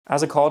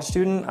As a college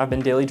student, I've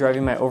been daily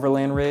driving my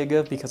Overland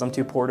rig because I'm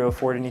too poor to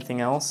afford anything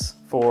else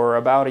for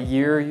about a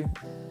year,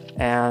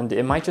 and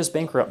it might just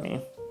bankrupt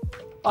me.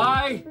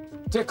 I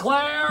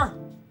declare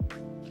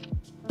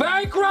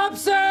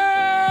bankruptcy!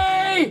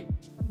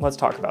 Let's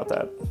talk about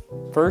that.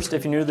 First,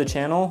 if you're new to the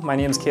channel, my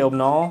name is Caleb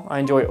Nall. I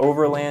enjoy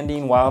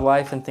overlanding,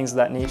 wildlife, and things of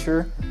that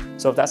nature.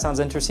 So if that sounds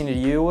interesting to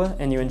you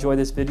and you enjoy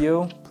this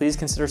video, please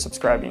consider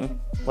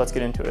subscribing. Let's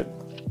get into it.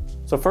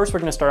 So first, we're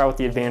gonna start out with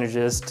the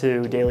advantages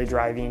to daily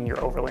driving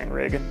your overland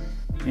rig.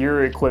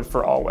 You're equipped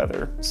for all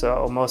weather.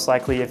 So most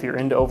likely, if you're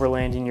into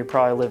overlanding, you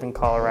probably live in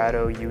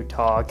Colorado,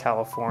 Utah,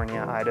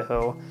 California,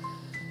 Idaho.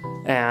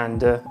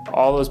 And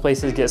all those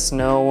places get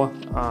snow,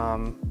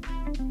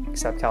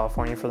 except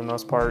California for the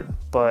most part.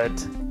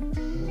 But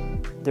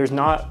there's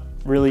not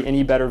really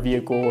any better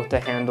vehicle to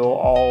handle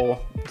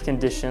all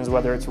conditions,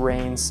 whether it's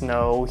rain,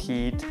 snow,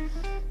 heat,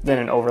 than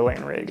an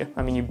overland rig.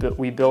 I mean,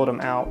 we build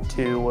them out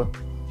to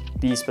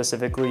be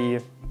specifically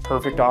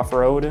perfect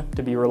off-road,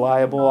 to be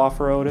reliable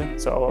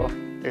off-road. So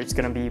it's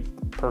gonna be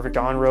perfect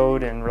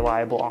on-road and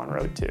reliable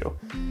on-road too.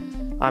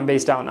 I'm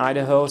based out in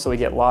Idaho, so we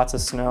get lots of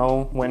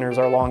snow. Winter's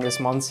our longest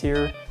months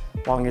here,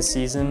 longest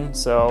season.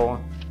 So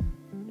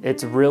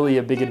it's really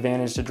a big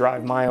advantage to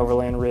drive my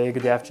overland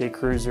rig, the FJ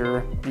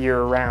Cruiser,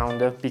 year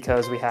round,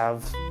 because we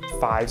have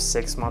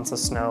 5-6 months of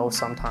snow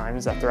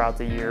sometimes throughout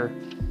the year.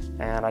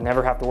 And I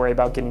never have to worry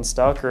about getting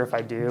stuck, or if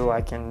I do, I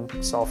can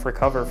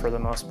self-recover for the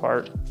most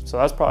part. So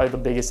that's probably the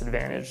biggest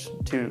advantage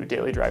to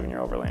daily driving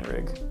your overland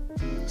rig.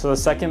 So the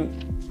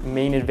second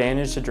main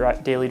advantage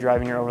to daily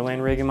driving your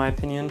overland rig, in my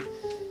opinion,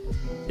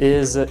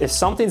 is if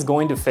something's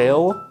going to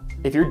fail,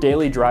 if you're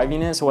daily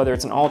driving it, so whether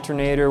it's an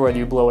alternator, whether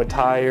you blow a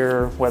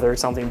tire, whether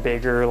it's something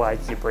bigger like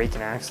you break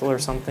an axle or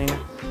something,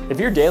 if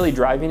you're daily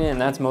driving it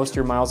and that's most of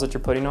your miles that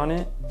you're putting on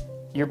it,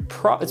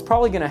 it's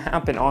probably gonna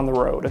happen on the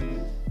road.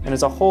 And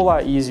it's a whole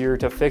lot easier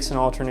to fix an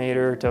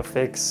alternator, to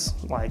fix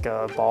like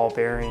a ball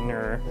bearing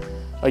or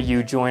a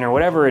U-joint or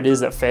whatever it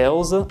is that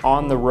fails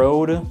on the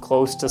road,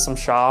 close to some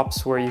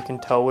shops where you can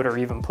tow it or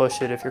even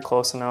push it if you're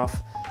close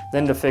enough,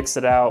 than to fix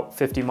it out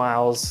 50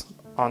 miles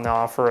on the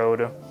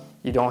off-road.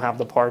 You don't have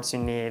the parts you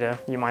need.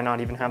 You might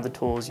not even have the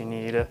tools you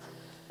need.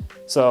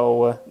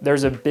 So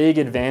there's a big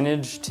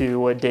advantage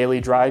to daily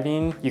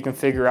driving. You can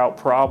figure out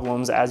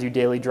problems as you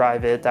daily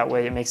drive it. That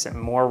way it makes it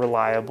more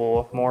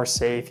reliable, more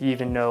safe. You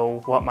even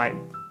know what might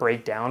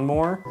break down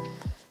more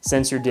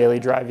since you're daily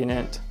driving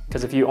it.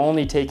 Because if you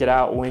only take it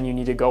out when you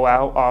need to go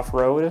out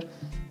off-road,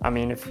 I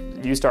mean, if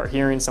you start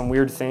hearing some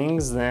weird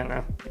things,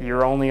 then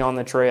you're only on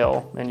the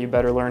trail and you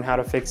better learn how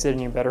to fix it,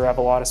 and you better have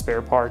a lot of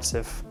spare parts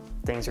if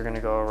things are gonna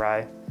go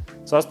awry.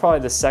 So that's probably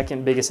the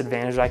second biggest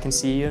advantage I can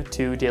see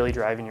to daily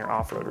driving your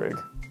off-road rig.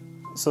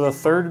 So the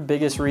third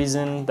biggest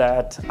reason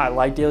that I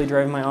like daily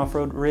driving my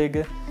off-road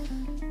rig,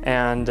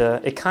 and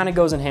it kind of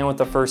goes in hand with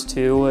the first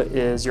two,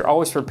 is you're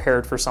always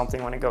prepared for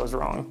something when it goes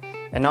wrong.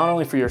 And not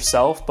only for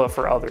yourself, but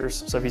for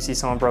others. So if you see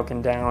someone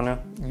broken down,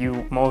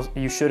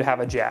 you should have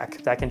a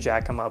jack that can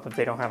jack them up if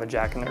they don't have a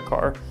jack in their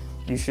car.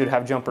 You should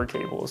have jumper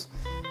cables.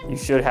 You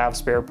should have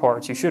spare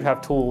parts. You should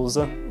have tools,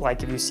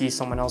 like if you see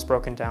someone else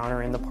broken down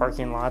or in the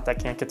parking lot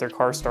that can't get their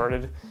car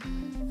started.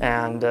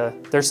 And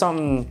there's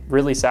something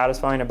really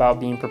satisfying about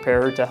being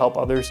prepared to help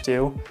others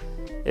too.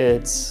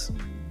 It's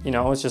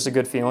just a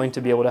good feeling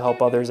to be able to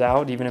help others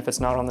out, even if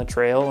it's not on the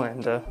trail.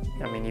 And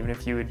I mean, even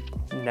if you would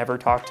never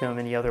talk to them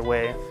any other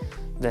way,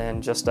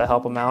 then just to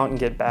help them out and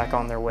get back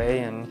on their way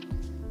and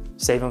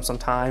save them some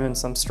time and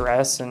some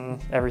stress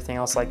and everything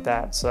else like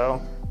that.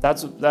 So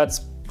that's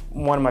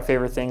one of my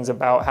favorite things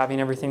about having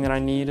everything that I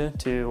need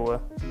to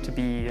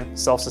be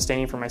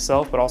self-sustaining for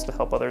myself, but also to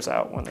help others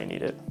out when they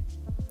need it.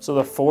 So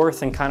the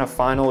fourth and kind of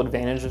final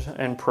advantage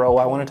and pro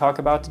I want to talk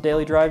about to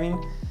daily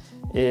driving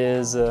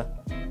is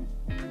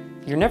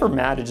you're never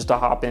mad just to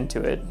hop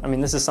into it. I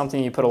mean, this is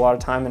something you put a lot of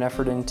time and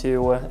effort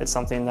into. It's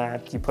something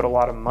that you put a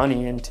lot of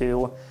money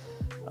into.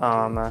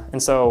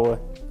 And so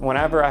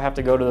whenever I have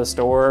to go to the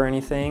store or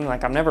anything,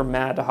 like I'm never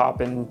mad to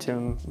hop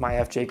into my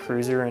FJ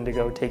Cruiser and to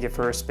go take it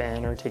for a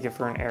spin or take it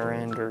for an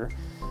errand or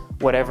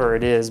whatever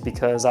it is,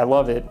 because I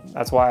love it.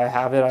 That's why I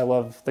have it. I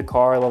love the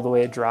car. I love the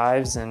way it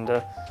drives. And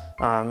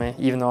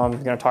even though I'm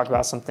going to talk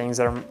about some things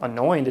that are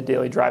annoying to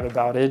daily drive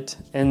about it,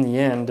 in the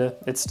end,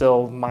 it's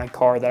still my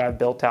car that I've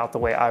built out the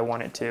way I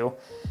want it to.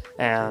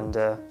 And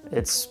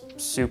it's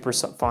super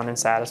fun and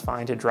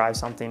satisfying to drive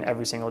something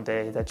every single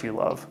day that you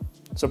love.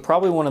 So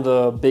probably one of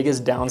the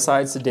biggest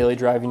downsides to daily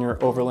driving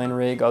your overland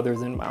rig, other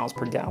than miles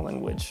per gallon,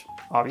 which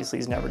obviously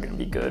is never going to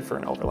be good for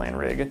an overland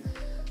rig,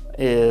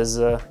 is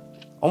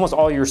almost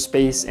all your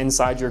space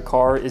inside your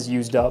car is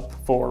used up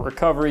for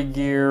recovery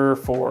gear,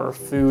 for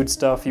food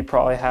stuff you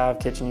probably have,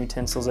 kitchen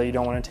utensils that you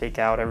don't want to take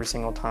out every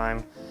single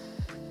time.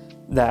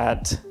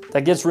 That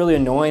gets really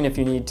annoying if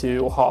you need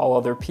to haul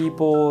other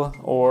people,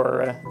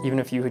 or even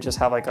if you just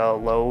have like a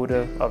load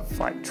of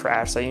like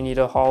trash that you need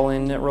to haul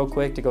in real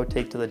quick to go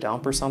take to the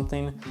dump or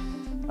something.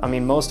 I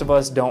mean, most of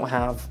us don't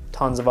have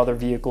tons of other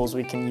vehicles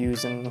we can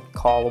use and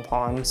call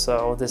upon,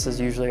 so this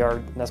is usually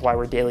that's why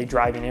we're daily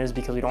driving it, is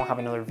because we don't have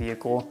another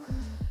vehicle.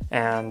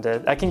 And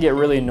that can get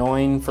really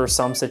annoying for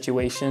some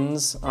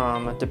situations,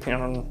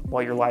 depending on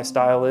what your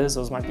lifestyle is.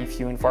 Those might be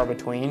few and far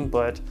between,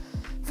 but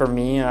for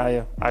me,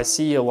 I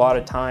see a lot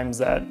of times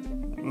that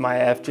my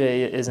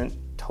FJ isn't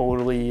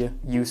totally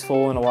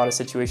useful in a lot of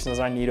situations.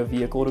 I need a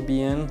vehicle to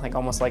be in, like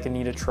almost like I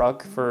need a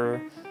truck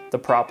for the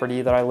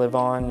property that I live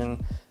on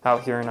and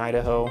out here in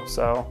Idaho.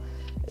 So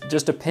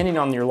just depending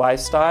on your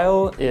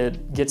lifestyle,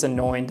 it gets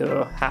annoying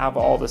to have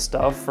all the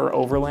stuff for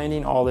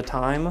overlanding all the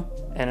time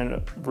and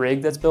a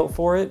rig that's built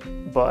for it,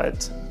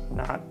 but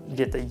not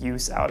get the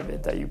use out of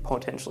it that you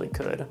potentially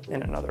could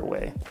in another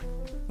way.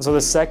 So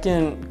the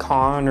second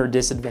con or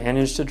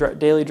disadvantage to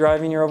daily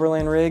driving your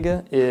overland rig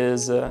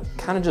is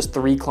kind of just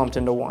three clumped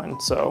into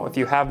one. So if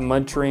you have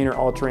mud terrain or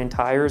all-terrain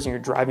tires and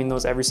you're driving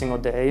those every single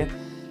day,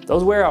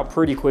 those wear out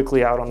pretty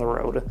quickly out on the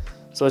road.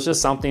 So it's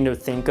just something to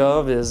think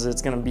of, is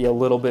it's gonna be a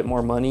little bit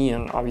more money,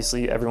 and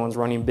obviously everyone's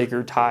running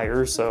bigger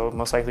tires, so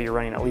most likely you're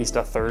running at least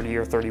a 30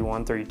 or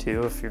 31,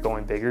 32. If you're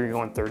going bigger, you're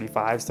going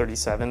 35s,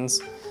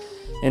 37s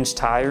inch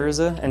tires.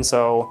 And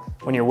so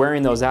when you're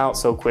wearing those out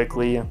so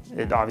quickly,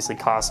 it obviously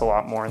costs a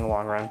lot more in the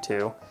long run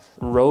too.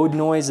 Road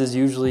noise is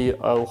usually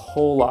a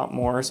whole lot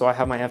more. So I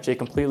have my FJ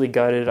completely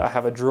gutted. I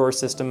have a drawer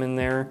system in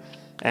there,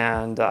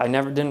 and I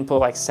didn't put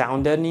like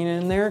sound deadening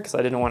in there because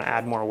I didn't want to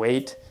add more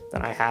weight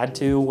than I had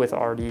to with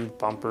already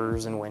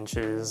bumpers and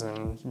winches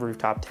and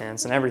rooftop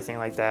tents and everything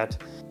like that.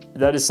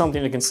 That is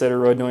something to consider.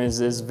 Road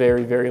noise is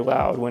very, very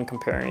loud when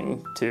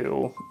comparing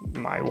to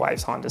my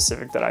wife's Honda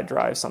Civic that I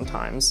drive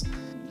sometimes.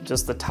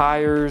 Just the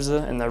tires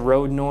and the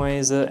road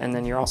noise, and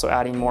then you're also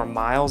adding more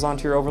miles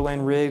onto your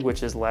overland rig,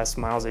 which is less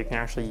miles that you can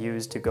actually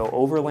use to go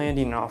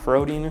overlanding and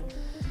off-roading.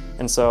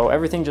 And so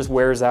everything just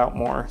wears out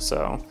more.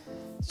 So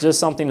it's just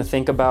something to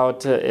think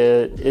about.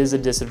 It is a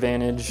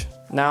disadvantage.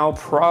 Now,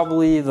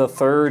 probably the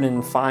third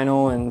and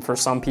final, and for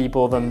some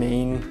people, the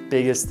main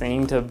biggest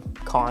thing to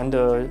con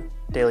to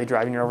daily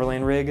driving your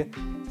overland rig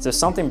is if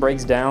something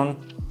breaks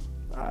down,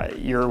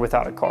 you're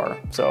without a car.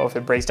 So if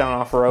it breaks down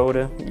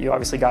off-road, you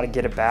obviously got to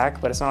get it back,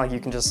 but it's not like you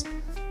can just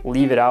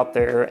leave it out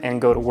there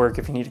and go to work.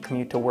 If you need to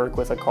commute to work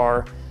with a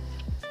car,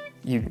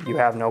 you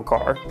have no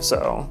car.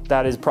 So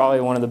that is probably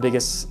one of the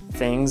biggest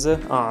things.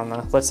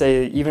 Let's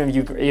say even if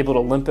you're able to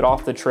limp it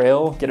off the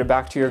trail, get it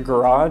back to your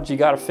garage, you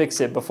got to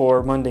fix it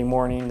before Monday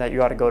morning that you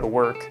got to go to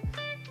work.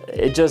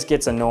 It just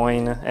gets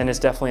annoying, and it's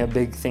definitely a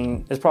big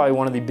thing. It's probably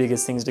one of the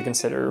biggest things to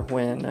consider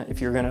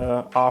if you're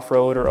gonna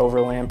off-road or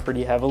overland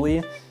pretty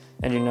heavily,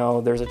 and you know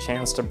there's a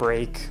chance to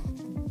break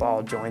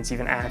ball joints,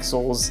 even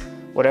axles,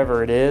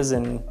 whatever it is,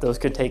 and those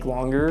could take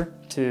longer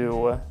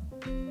to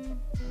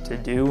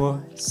do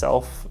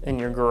self in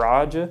your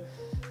garage,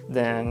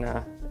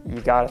 then you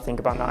got to think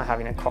about not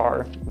having a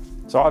car.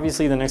 So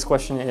obviously the next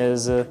question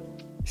is,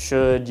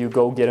 should you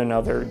go get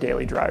another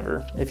daily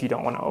driver if you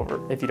don't want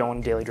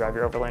to daily drive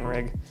your overland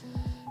rig?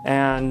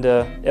 And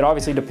it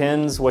obviously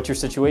depends what your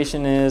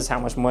situation is,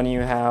 how much money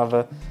you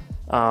have.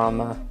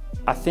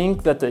 I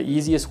think that the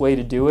easiest way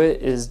to do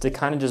it is to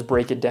kind of just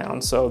break it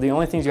down. So the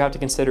only things you have to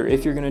consider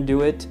if you're going to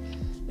do it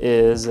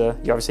is you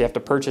obviously have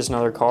to purchase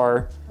another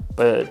car,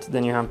 but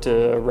then you have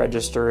to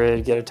register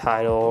it, get a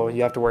title,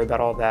 you have to worry about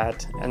all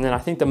that. And then I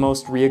think the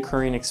most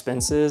reoccurring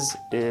expenses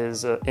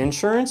is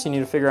insurance. You need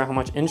to figure out how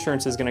much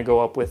insurance is going to go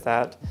up with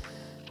that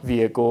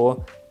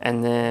vehicle,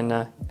 and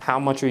then how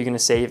much are you going to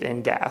save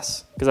in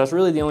gas, because that's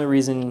really the only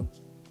reason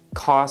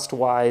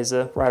cost-wise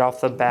right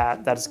off the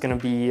bat that it's going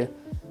to be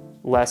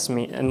less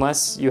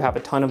unless you have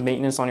a ton of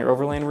maintenance on your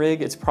overland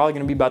rig. It's probably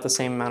going to be about the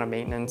same amount of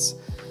maintenance.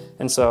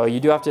 And so you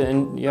have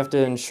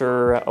to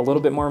insure a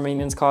little bit more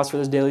maintenance costs for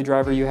this daily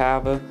driver you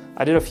have.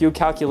 I did a few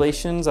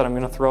calculations that I'm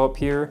going to throw up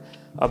here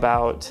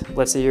about,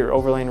 let's say your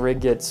overland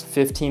rig gets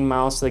 15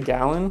 miles to the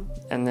gallon,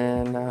 and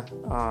then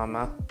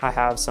I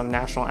have some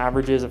national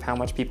averages of how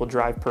much people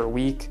drive per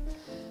week.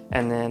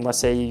 And then let's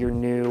say your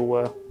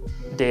new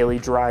daily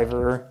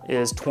driver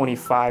is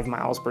 25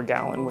 miles per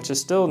gallon, which is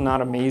still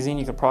not amazing.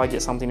 You could probably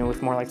get something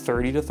with more like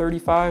 30 to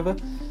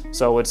 35.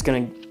 So it's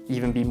going to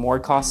even be more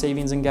cost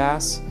savings in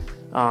gas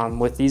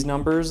with these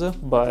numbers,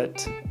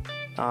 but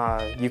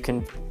you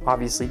can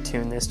obviously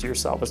tune this to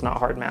yourself. It's not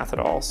hard math at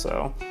all.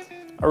 So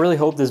I really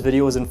hope this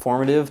video was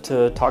informative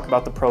to talk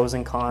about the pros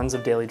and cons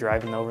of daily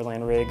driving the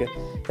overland rig.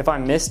 If I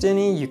missed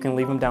any, you can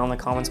leave them down in the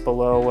comments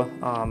below.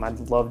 I'd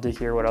love to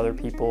hear what other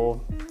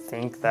people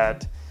think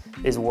that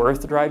is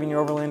worth driving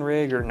your overland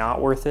rig or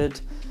not worth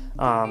it.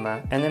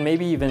 And then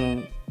maybe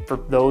even for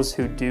those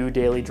who do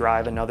daily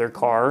drive another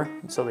car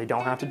so they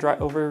don't have to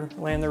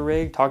overland their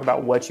rig, talk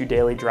about what you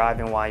daily drive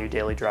and why you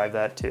daily drive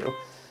that too.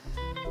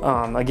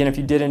 Again, if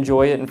you did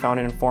enjoy it and found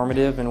it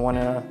informative and want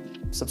to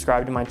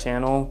subscribe to my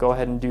channel, go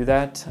ahead and do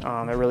that.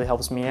 It really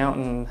helps me out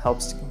and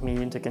helps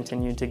me to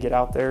continue to get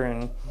out there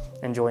and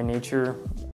enjoy nature.